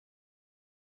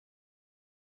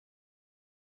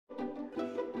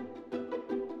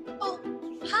Oh,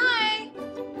 hi!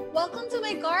 Welcome to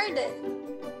my garden.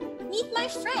 Meet my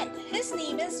friend. His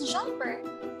name is Jumper.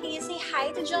 Can you say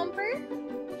hi to Jumper?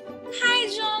 Hi,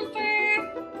 Jumper!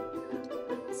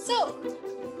 So,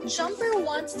 Jumper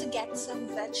wants to get some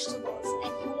vegetables,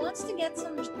 and he wants to get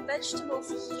some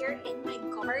vegetables here in my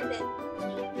garden.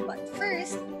 But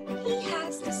first, he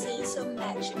has to say some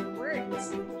magic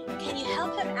words. Can you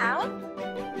help him out?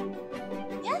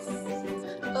 Yes?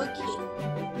 Okay.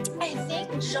 I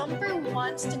think Jumper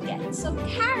wants to get some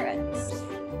carrots.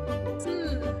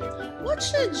 What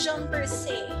should Jumper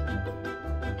say?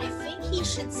 I think he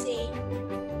should say,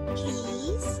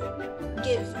 please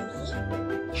give me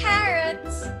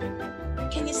carrots.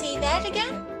 Can you say that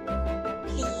again?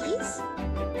 Please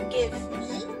give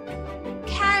me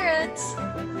carrots.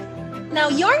 Now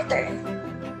your turn.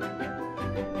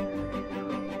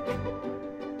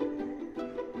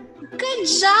 Good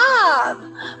job!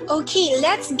 Okay,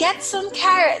 let's get some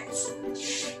carrots.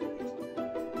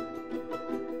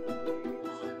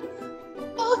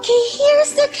 Okay,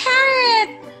 here's the carrot.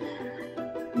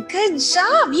 Good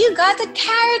job! You got a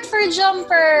carrot for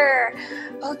Jumper.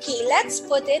 Okay, let's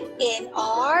put it in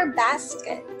our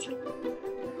basket.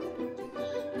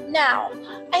 Now,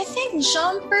 I think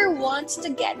Jumper wants to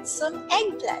get some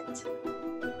eggplant.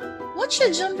 What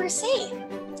should Jumper say?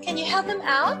 Can you help him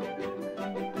out?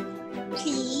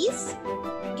 Please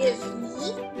give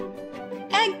me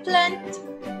eggplant.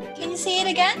 Can you say it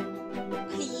again?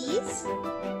 Please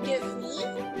give me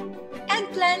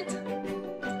eggplant.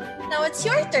 Now it's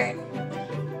your turn.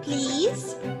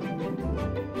 Please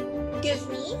give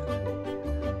me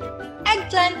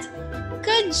eggplant.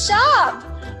 Good job.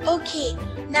 Okay,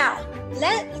 now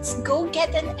let's go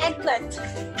get an eggplant.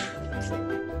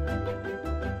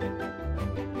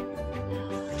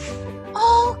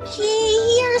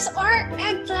 Okay, here's our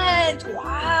eggplant.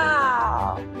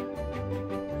 Wow.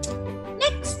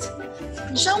 Next,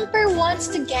 Jumper wants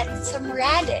to get some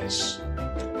radish.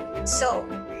 So,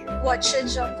 what should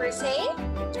Jumper say?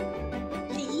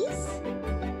 Please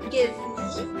give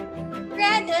me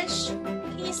radish.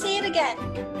 Can you say it again?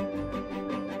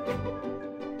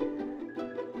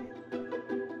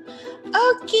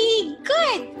 Okay,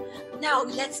 good. Now,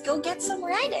 let's go get some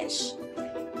radish.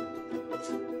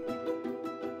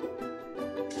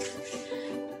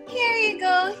 Here you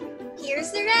go.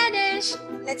 Here's the radish.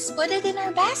 Let's put it in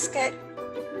our basket.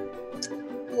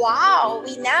 Wow,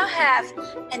 we now have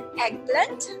an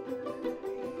eggplant,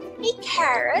 a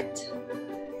carrot,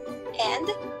 and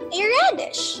a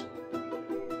radish.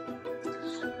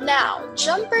 Now,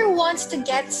 Jumper wants to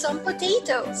get some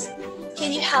potatoes.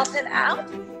 Can you help him out?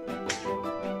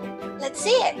 Let's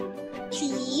say it.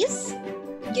 Please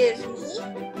give me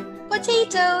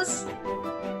potatoes.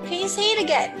 Can you say it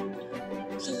again?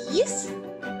 Please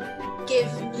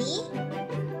give me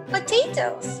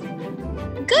potatoes.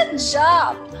 Good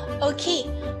job. Okay,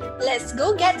 let's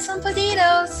go get some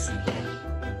potatoes.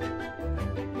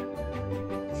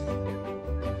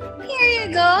 Here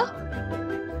you go.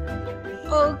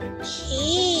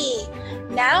 Okay,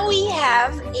 now we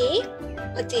have a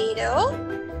potato,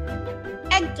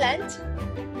 eggplant,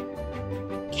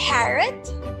 carrot,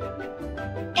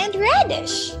 and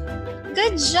radish.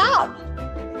 Good job.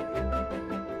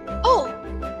 Oh,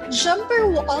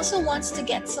 Jumper also wants to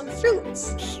get some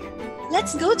fruits.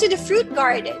 Let's go to the fruit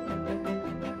garden.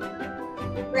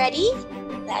 Ready?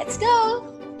 Let's go.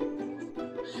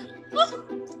 Oh,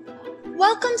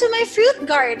 welcome to my fruit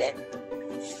garden.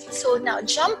 So now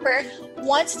Jumper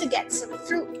wants to get some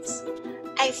fruits.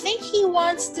 I think he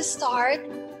wants to start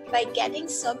by getting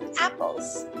some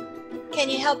apples. Can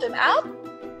you help him out?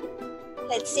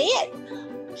 Let's say it.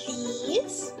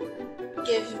 Please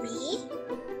give me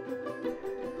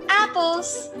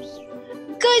apples.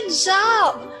 Good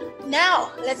job!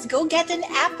 Now, let's go get an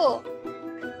apple.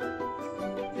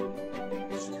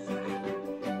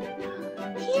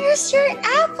 Here's your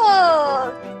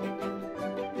apple.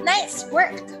 Nice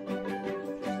work.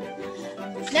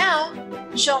 Now,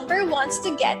 Jumper wants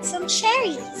to get some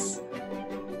cherries.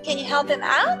 Can you help him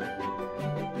out?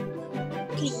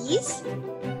 Please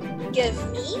give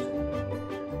me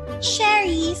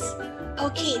cherries.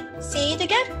 Okay, say it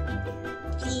again.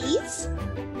 Please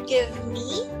give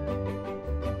me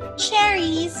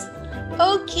cherries.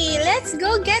 Okay, let's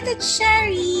go get a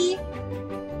cherry.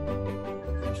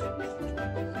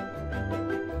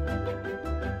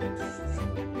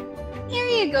 Here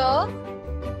you go.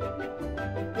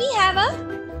 We have a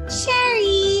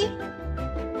cherry.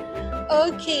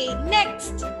 Okay,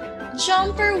 next,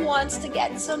 Jumper wants to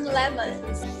get some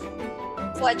lemons.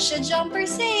 What should Jumper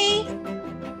say?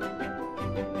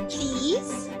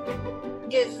 Please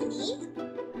give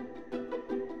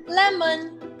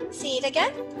lemon. Say it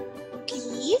again.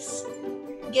 Please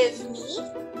give me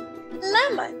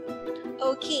lemon.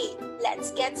 Okay,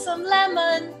 let's get some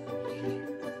lemon.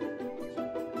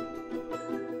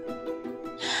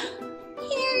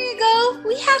 Here you go.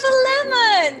 We have a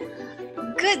lemon.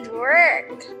 Good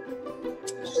work.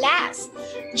 Last,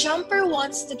 Jumper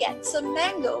wants to get some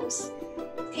mangoes.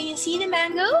 Can you see the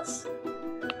mangoes?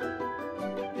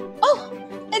 Oh,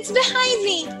 it's behind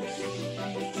me.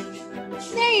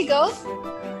 There you go.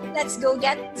 Let's go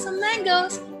get some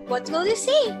mangoes. What will you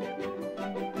say?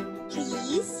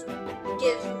 Please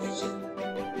give me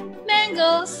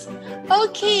mangoes.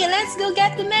 Okay, let's go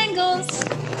get the mangoes.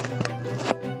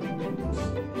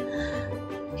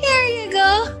 Here you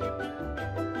go.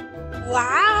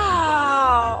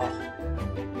 Wow!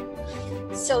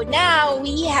 So now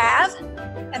we have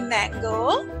a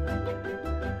mango,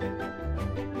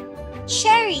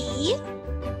 cherry,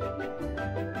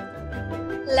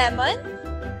 lemon,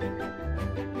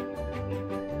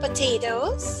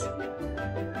 potatoes,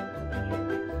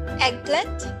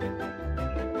 eggplant,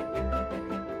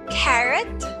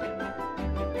 carrot,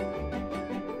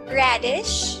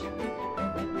 radish,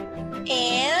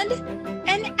 and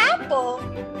an apple.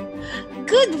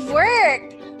 Good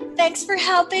work! Thanks for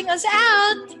helping us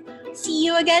out. See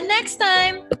you again next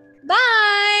time.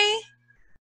 Bye!